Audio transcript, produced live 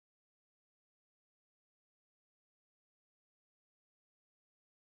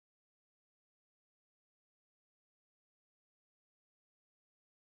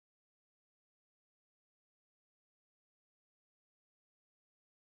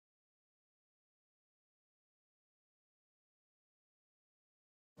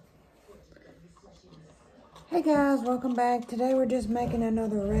Hey guys, welcome back. Today we're just making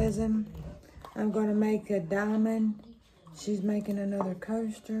another resin. I'm going to make a diamond. She's making another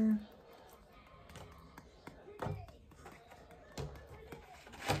coaster.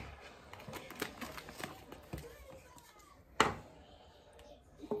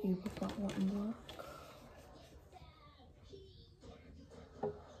 You got one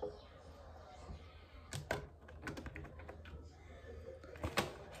more.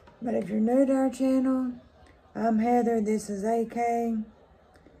 But if you're new to our channel, I'm Heather, this is AK,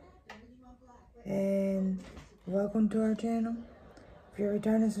 and welcome to our channel. If you're a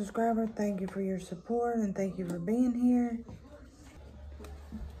returning subscriber, thank you for your support and thank you for being here.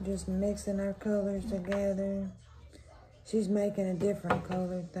 Just mixing our colors together. She's making a different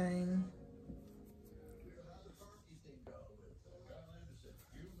color thing.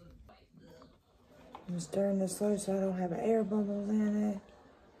 I'm stirring this slow so I don't have air bubbles in it.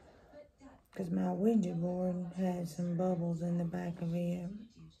 Because my Ouija board has some bubbles in the back of it.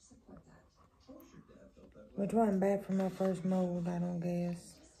 Which wasn't bad for my first mold, I don't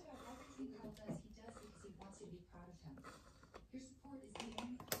guess.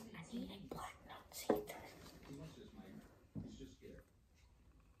 I need a black nut seed.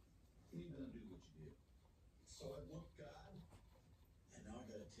 So I looked God, and now I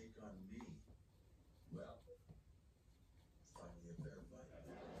gotta take on me. Well, finally a fair fight.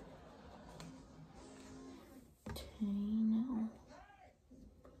 Now.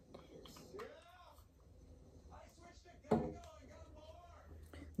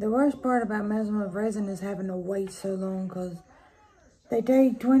 The worst part about messing with resin is having to wait so long because they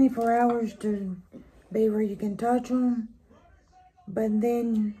take 24 hours to be where you can touch them. But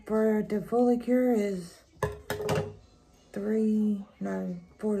then for it to fully cure is 48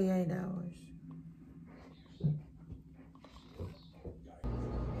 hours.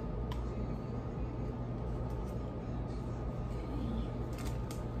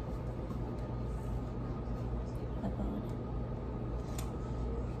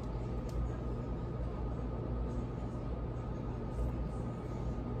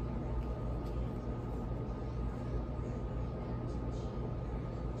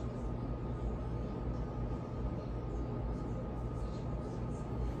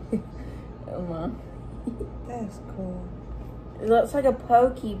 Come on. That's cool. It looks like a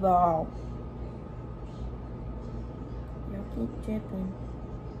Pokeball. You'll keep dripping.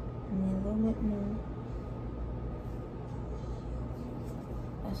 And then a little bit more.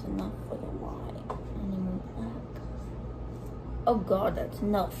 That's enough for the white. Any more black? Oh God, that's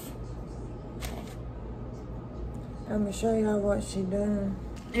enough. Okay. I'm going to show y'all what she done.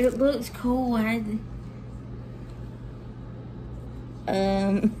 It looks cool. I had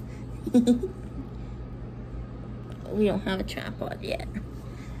we don't have a tripod yet.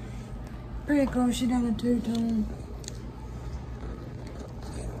 Pretty cool. She done a two-tone.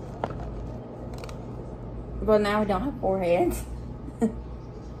 But now we don't have four heads. And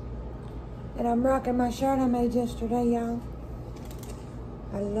I'm rocking my shirt I made yesterday, y'all.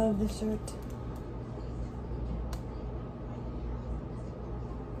 I love the shirt.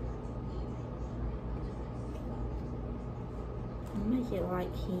 I'll make it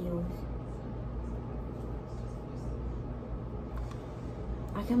like heels.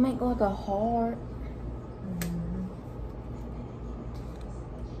 I can make like a heart.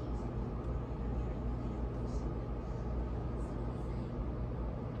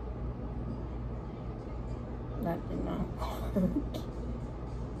 That did not work.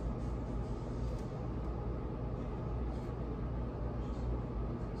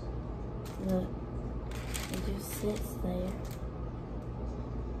 Look, it just sits there.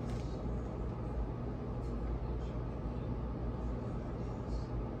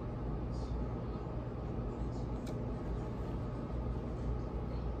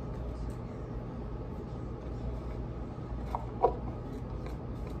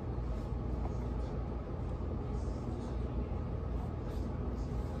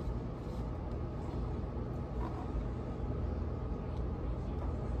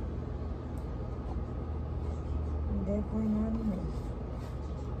 Definitely not enough.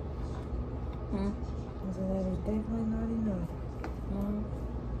 So that is definitely not enough. No.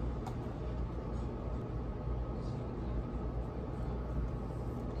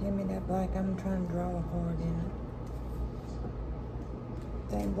 Give me that black. I'm trying to draw a heart in it.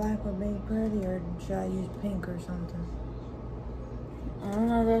 Think black would be pretty, or should I use pink or something? I don't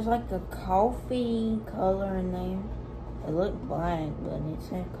know, there's like a coffee color in there. It looked black, but it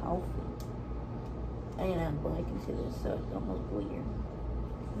said coffee. I didn't have black into this, so it don't look weird.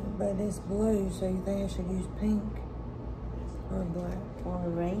 But it's blue, so you think I should use pink or black? Or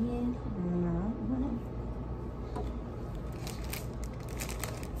red? No.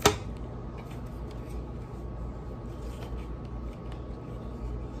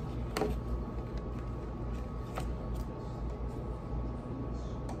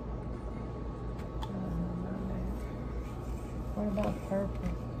 What about purple?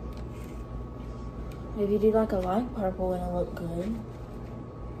 If you do like a light purple, it'll look good.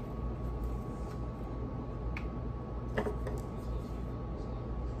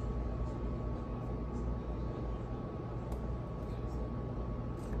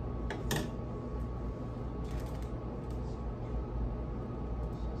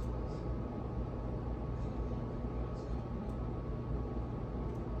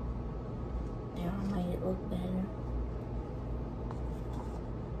 Yeah, I made it look better.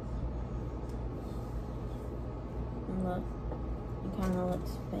 Look, it kind of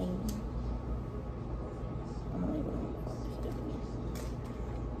looks faded. I'm gonna leave it on for a second.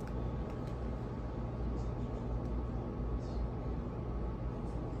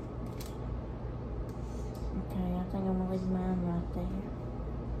 Okay, I think I'm gonna leave mine right there.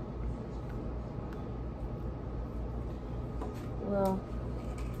 Well,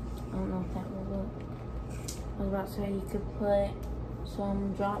 I don't know if that will look. I was about to say you could put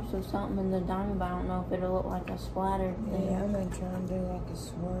some drops of something in the diamond, but I don't know if it'll look like a splatter thing. Yeah, I'm gonna try and do like a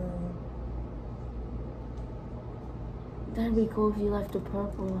swirl. That'd be cool if you left a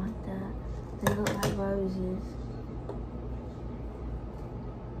purple like that. They look like roses.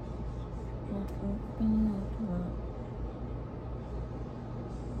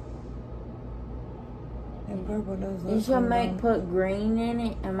 And purple does look You should good. put green in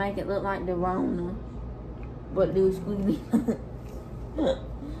it and make it look like the Rona. But do squeaky. Go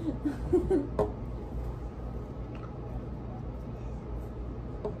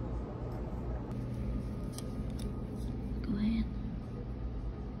ahead.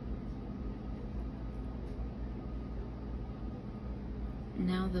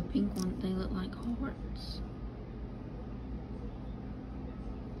 Now the pink one, they look like hearts.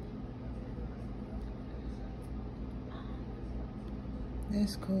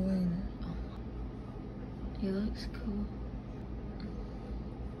 That's cool, ain't it? He looks cool.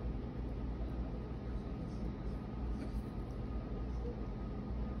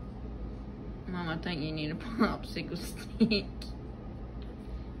 Mom, I think you need a popsicle stick.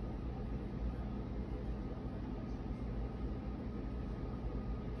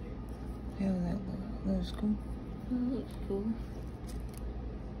 How does that look? Looks cool. That looks cool.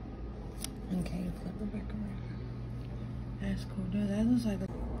 Okay, you flip it back around. That's cool, dude. That looks like a...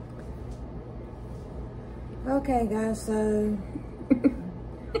 Okay, guys, so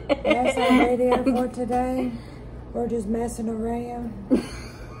that's our video for today. We're just messing around.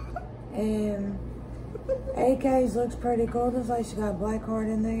 And AK's looks pretty cool. Looks like she got a black heart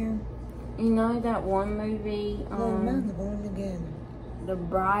in there. You know that one movie, They're going together. The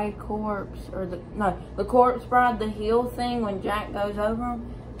Bride Corpse, or the Corpse Bride, the heel thing when Jack goes over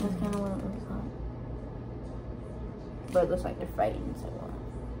them? That's kind of what it looks like. But it looks like they're fading so well.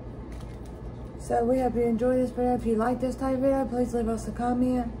 So we hope you enjoyed this video. If you like this type of video, please leave us a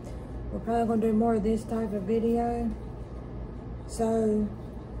comment. We're probably going to do more of this type of video. So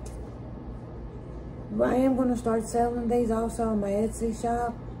I am going to start selling these also on my Etsy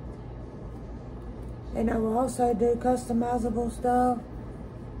shop. And I will also do customizable stuff.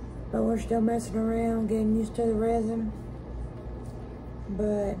 But we're still messing around, getting used to the resin.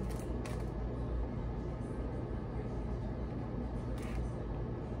 But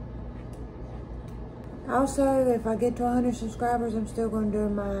also, if I get to 100 subscribers, I'm still going to do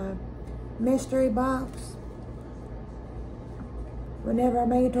my mystery box. Whenever I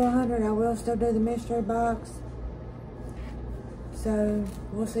make it to 100, I will still do the mystery box. So,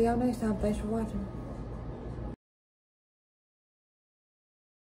 we'll see y'all next time. Thanks for watching.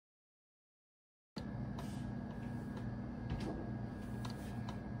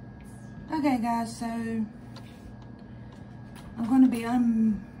 Okay, guys, so I'm going to be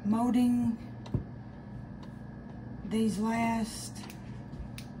unmolding these last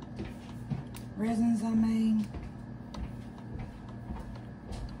resins I made.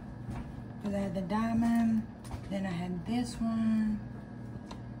 Because I had the diamond, then I had this one.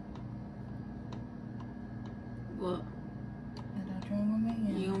 What? That I wrong with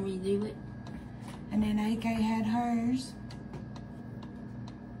me? You want me to do it? And then AK had hers.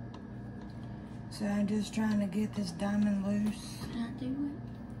 So I'm just trying to get this diamond loose. Can I do it?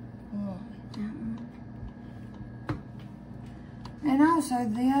 What? That one. And also,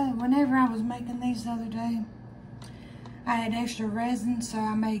 whenever I was making these the other day, I had extra resin, so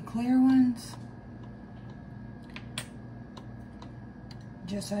I made clear ones.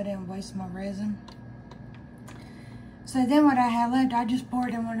 Just so I didn't waste my resin. So then what I had left, I just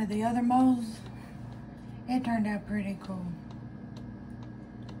poured in one of the other molds. It turned out pretty cool.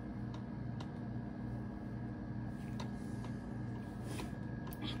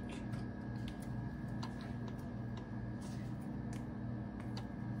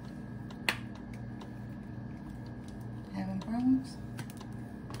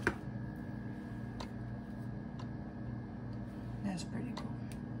 That's pretty cool.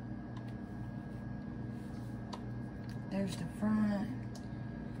 There's the front,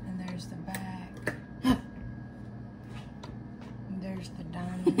 and there's the back. And there's the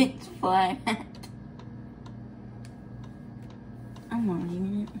diamond. It's flat. I'm not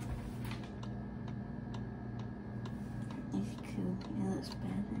even it. It's cool. It looks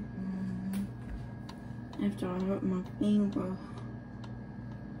better. After I hurt my finger.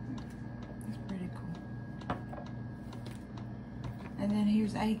 That's pretty cool. And then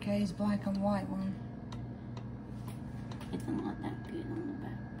here's AK's black and white one. It's not that good on the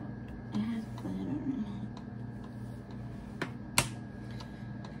back, but it has glitter in it.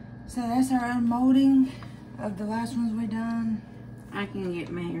 So that's our unmolding of the last ones we done. I can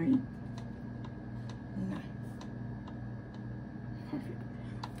get married. No. Perfect.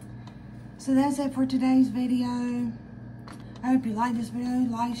 So that's it for today's video. I hope you like this video.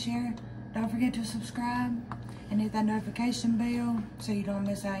 Like, share. Don't forget to subscribe and hit that notification bell so you don't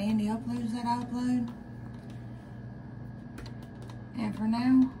miss out any uploads that I upload. And for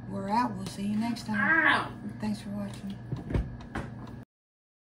now, we're out. We'll see you next time. Ow! Thanks for watching.